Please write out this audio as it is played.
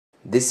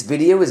This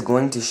video is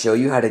going to show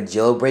you how to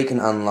jailbreak and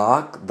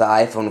unlock the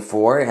iPhone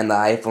 4 and the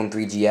iPhone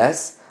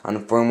 3GS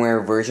on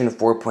firmware version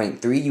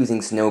 4.3 using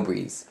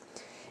Sn0wbreeze.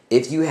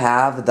 If you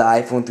have the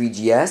iPhone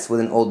 3GS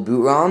with an old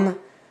bootrom,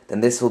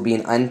 then this will be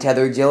an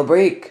untethered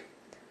jailbreak.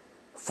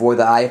 For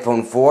the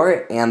iPhone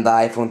 4 and the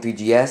iPhone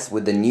 3GS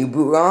with the new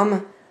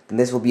bootrom, then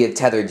this will be a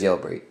tethered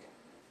jailbreak.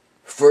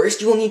 First,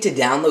 you will need to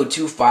download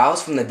two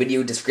files from the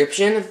video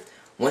description.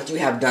 Once you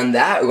have done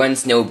that, run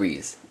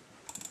Sn0wbreeze.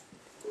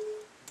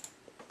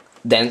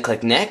 Then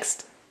click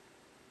Next.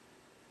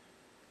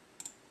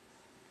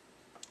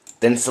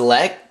 Then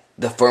select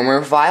the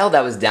firmware file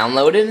that was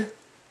downloaded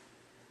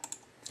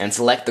and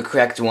select the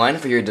correct one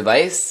for your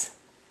device.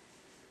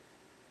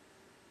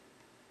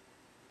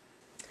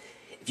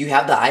 If you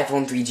have the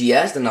iPhone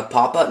 3GS, then a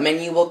pop-up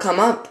menu will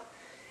come up,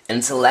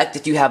 and select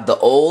if you have the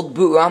old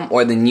bootrom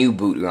or the new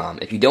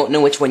bootrom. If you don't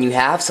know which one you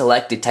have,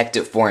 select Detect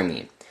It For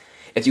Me.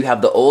 If you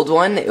have the old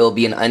one, it will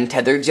be an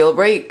untethered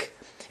jailbreak.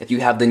 If you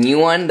have the new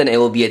one, then it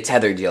will be a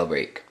tethered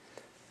jailbreak.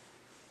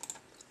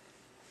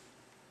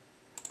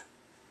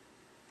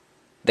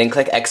 Then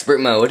click Expert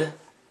Mode.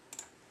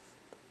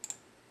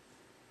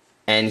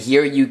 And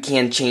here you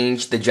can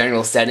change the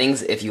general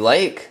settings if you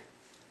like.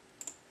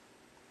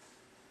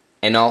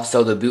 And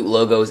also the boot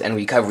logos and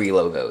recovery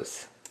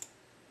logos.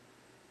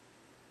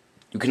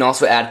 You can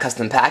also add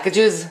custom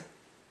packages.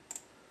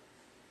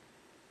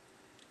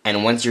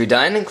 And once you're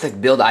done, click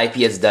Build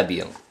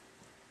IPSW.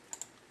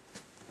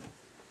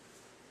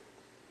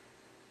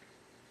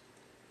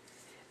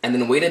 And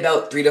then wait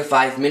about 3 to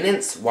 5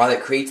 minutes while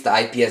it creates the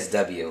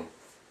IPSW.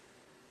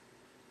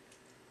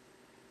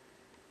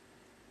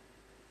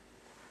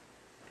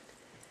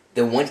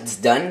 Then once it's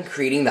done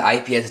creating the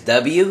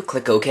IPSW,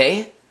 click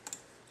OK.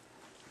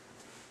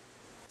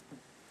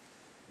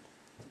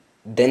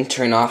 Then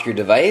turn off your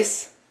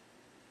device.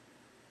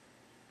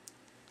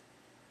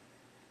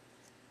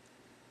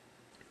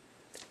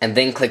 And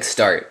then click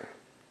Start.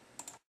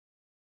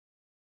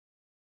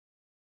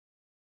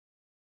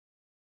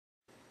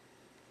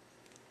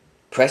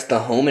 Press the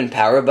home and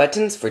power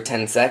buttons for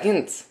 10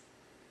 seconds.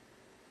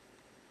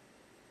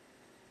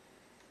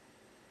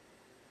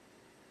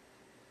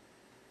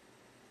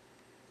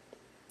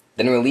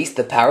 Then release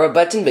the power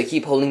button but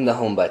keep holding the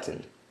home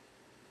button.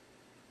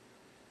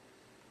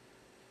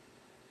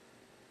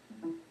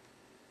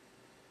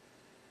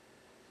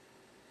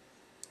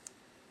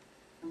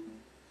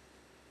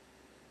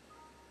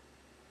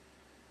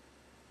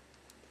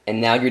 And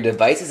now your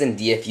device is in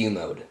DFU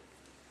mode.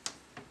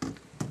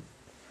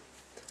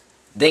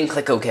 Then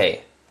click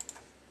OK.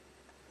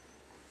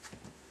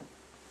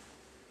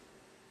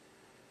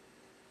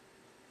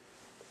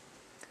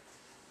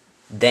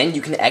 Then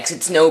you can exit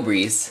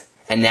Sn0wbreeze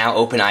and now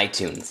open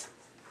iTunes.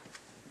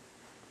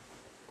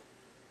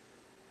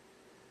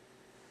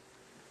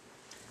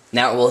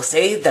 Now it will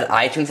say that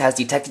iTunes has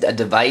detected a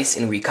device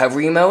in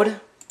recovery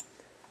mode.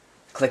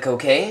 Click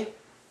OK.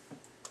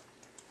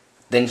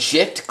 Then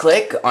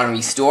shift-click on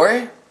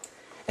Restore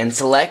and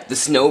select the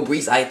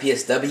Sn0wbreeze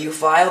IPSW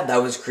file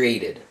that was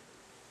created.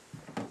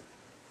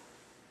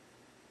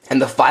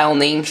 And the file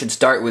name should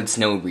start with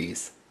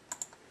Sn0wbreeze.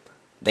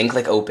 Then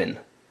click Open.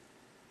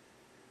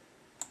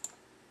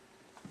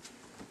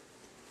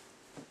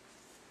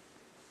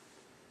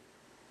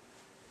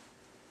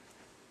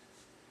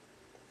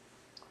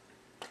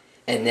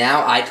 And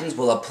now iTunes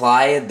will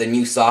apply the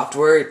new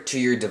software to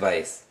your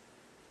device.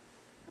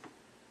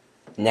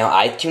 Now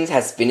iTunes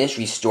has finished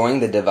restoring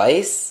the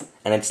device,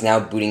 and it's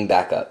now booting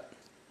back up.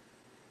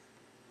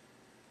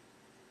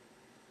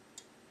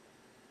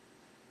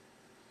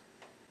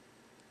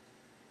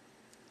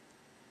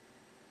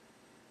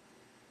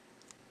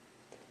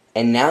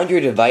 And now your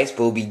device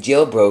will be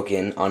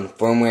jailbroken on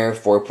firmware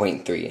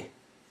 4.3.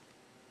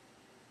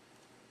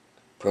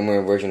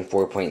 Firmware version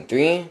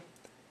 4.3,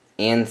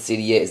 and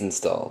Cydia is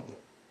installed.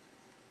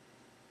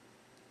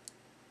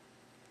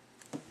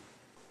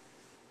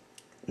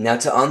 Now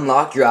to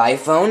unlock your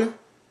iPhone,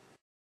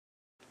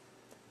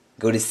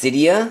 go to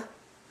Cydia.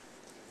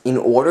 In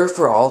order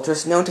for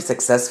Ultrasn0w to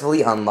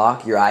successfully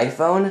unlock your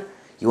iPhone,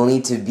 you will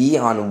need to be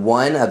on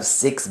one of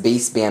 6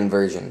 baseband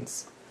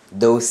versions.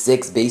 Those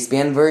 6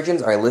 baseband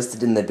versions are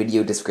listed in the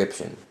video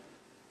description.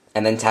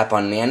 And then tap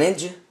on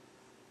Manage.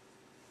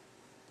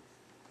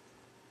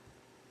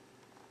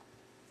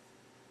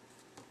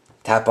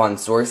 Tap on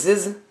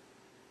Sources.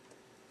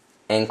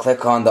 And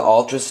click on the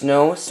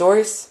Ultrasn0w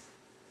source.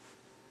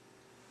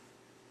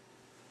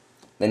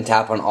 Then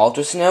tap on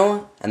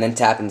Ultrasn0w, and then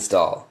tap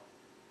Install.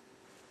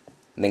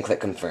 And then click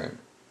Confirm.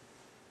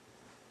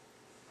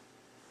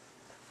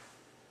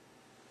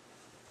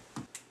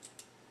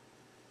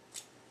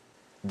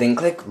 Then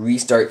click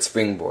Restart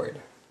Springboard.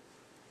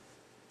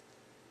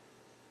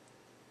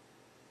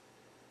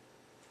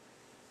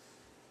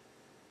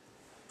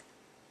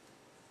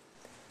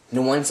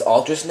 Now once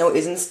Ultrasn0w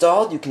is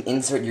installed, you can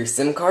insert your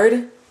SIM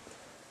card.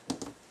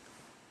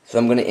 So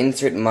I'm going to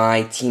insert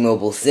my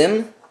T-Mobile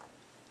SIM.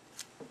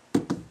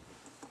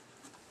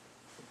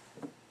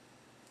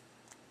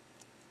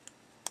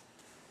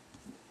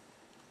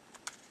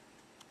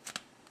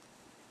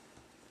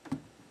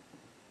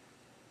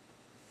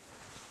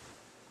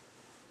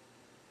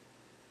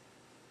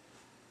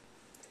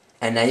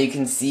 And now you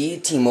can see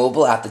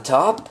T-Mobile at the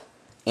top,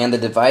 and the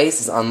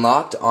device is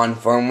unlocked on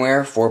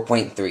firmware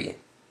 4.3.